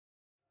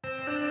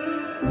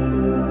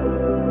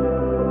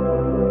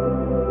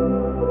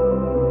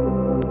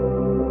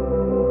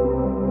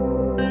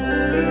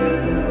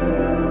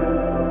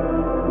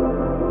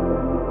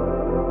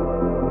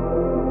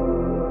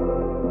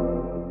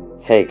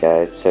Hey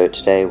guys, so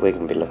today we're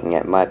going to be looking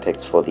at my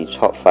picks for the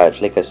top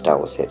 5 LEGO Star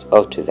Wars sets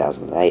of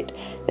 2008.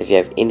 If you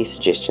have any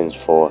suggestions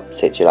for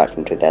sets you like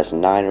from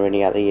 2009 or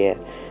any other year,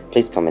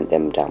 please comment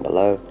them down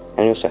below.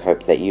 And I also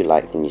hope that you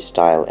like the new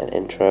style and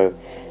intro.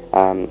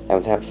 And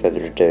without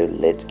further ado,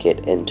 let's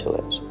get into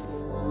it.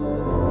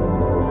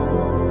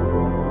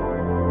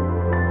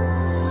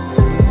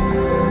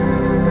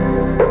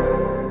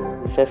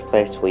 In 5th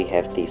place we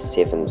have the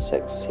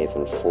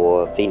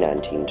 7674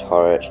 V19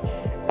 Turret.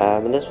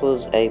 And this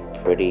was a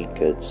pretty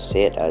good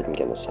set, I'm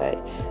gonna say.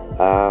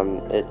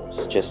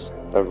 It's just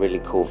a really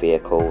cool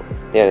vehicle.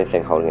 The only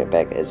thing holding it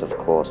back is, of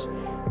course,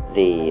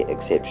 the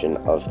exception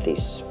of the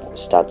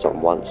studs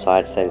on one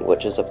side thing,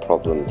 which is a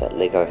problem that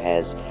LEGO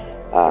has.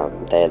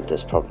 They have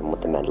this problem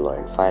with the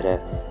Mandalorian fighter.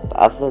 But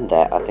other than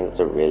that, I think it's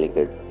a really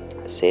good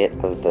set,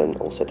 other than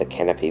also the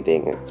canopy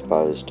being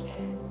exposed.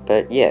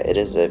 But yeah, it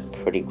is a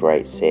pretty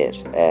great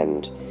set,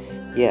 and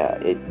yeah,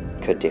 it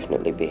could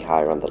definitely be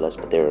higher on the list,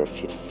 but there are a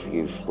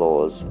few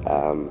flaws,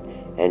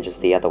 and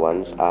just the other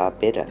ones are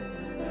better.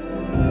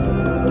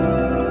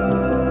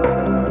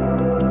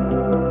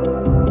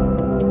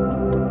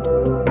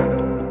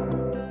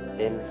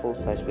 In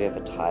 4th place we have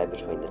a tie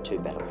between the two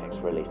battle packs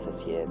released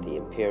this year, the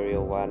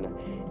Imperial one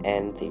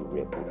and the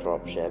Rebel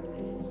dropship.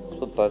 These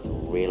were both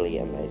really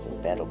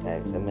amazing battle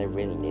packs, and they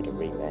really need a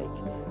remake.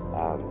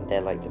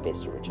 They're like the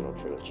best original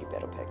trilogy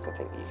battle packs I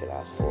think you could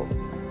ask for.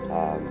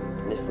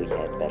 If we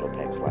had battle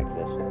packs like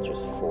this with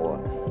just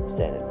 4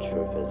 standard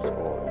troopers,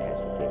 or in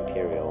case of the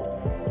Imperial,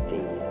 the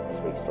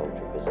 3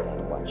 stormtroopers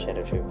and 1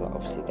 shadow trooper,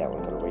 obviously that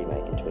one got a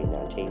remake in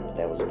 2019, but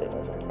that was a bit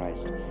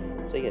overpriced.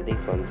 So yeah,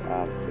 these ones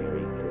are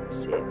very good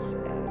sets,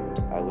 and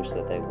I wish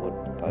that they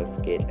would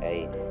both get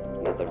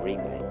another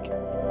remake.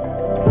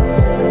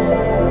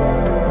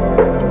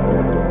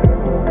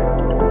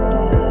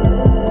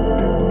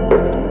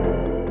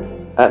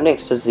 Up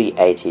next is the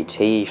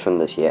ATT from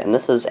this year, and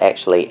this is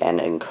actually an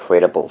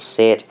incredible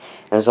set,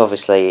 and it's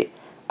obviously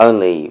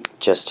only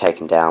just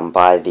taken down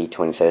by the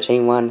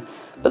 2013 one,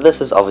 but this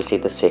is obviously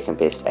the second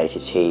best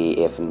ATT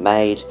ever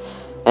made,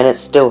 and it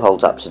still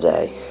holds up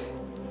today.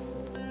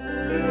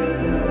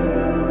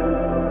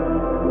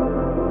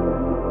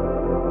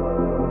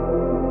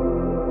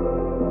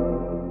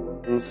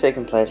 In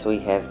 2nd place we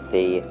have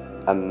the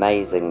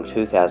amazing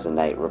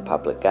 2008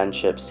 Republic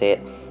Gunship set.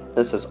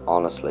 This is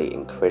honestly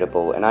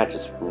incredible, and I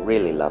just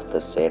really love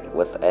this set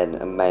with an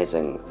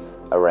amazing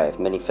array of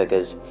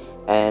minifigures,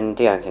 and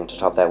the only thing to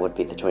top that would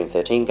be the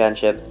 2013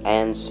 Gunship,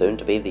 and soon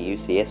to be the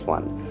UCS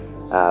one.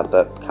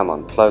 But come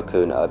on, Plo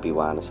Koon,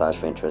 Obi-Wan, Asajj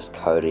Ventress,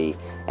 Cody,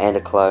 and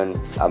a clone,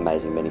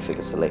 amazing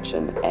minifigure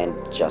selection, and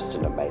just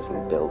an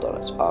amazing build on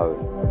its own.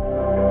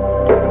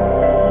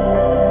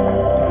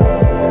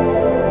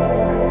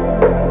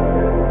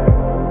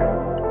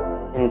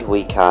 And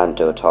we can't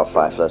do a top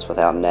 5 list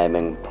without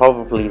naming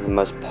probably the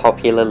most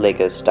popular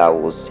LEGO Star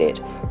Wars set,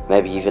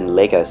 maybe even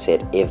LEGO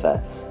set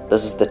ever.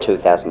 This is the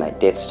 2008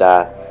 Death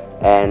Star,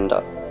 and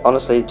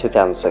honestly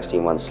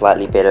 2016 one's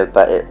slightly better,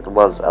 but it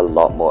was a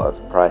lot more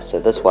overpriced, so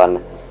this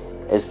one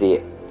is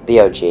the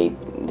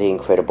OG, the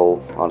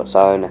Incredible on its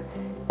own,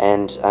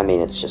 and I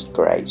mean it's just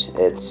great.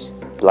 It's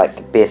like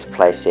the best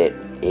playset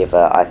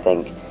ever, I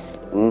think.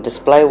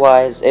 Display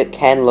wise, it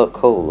can look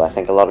cool. I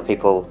think a lot of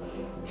people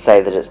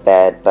say that it's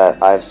bad,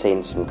 but I've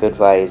seen some good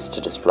ways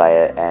to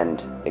display it, and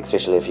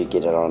especially if you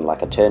get it on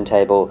like a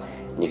turntable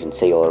and you can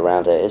see all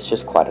around it, it's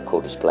just quite a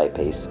cool display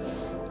piece.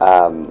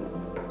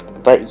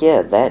 But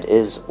yeah, that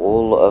is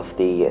all of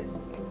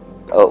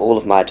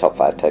my top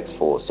 5 picks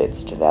for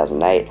sets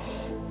 2008.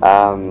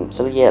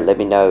 So yeah, let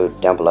me know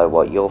down below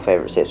what your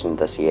favourite sets from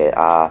this year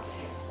are,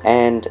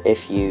 and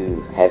if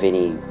you have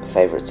any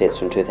favourite sets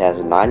from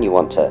 2009 you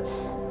want to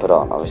put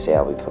on. Obviously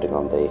I'll be putting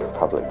on the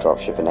Republic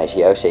dropship and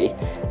AT-OT,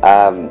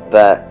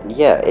 but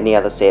yeah, any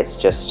other sets,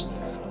 just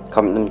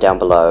comment them down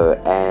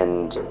below,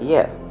 and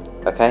yeah,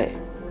 okay,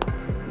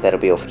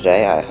 that'll be all for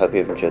today. I hope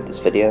you've enjoyed this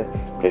video.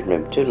 Please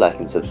remember to like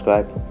and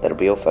subscribe. That'll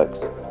be all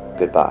folks.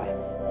 Goodbye.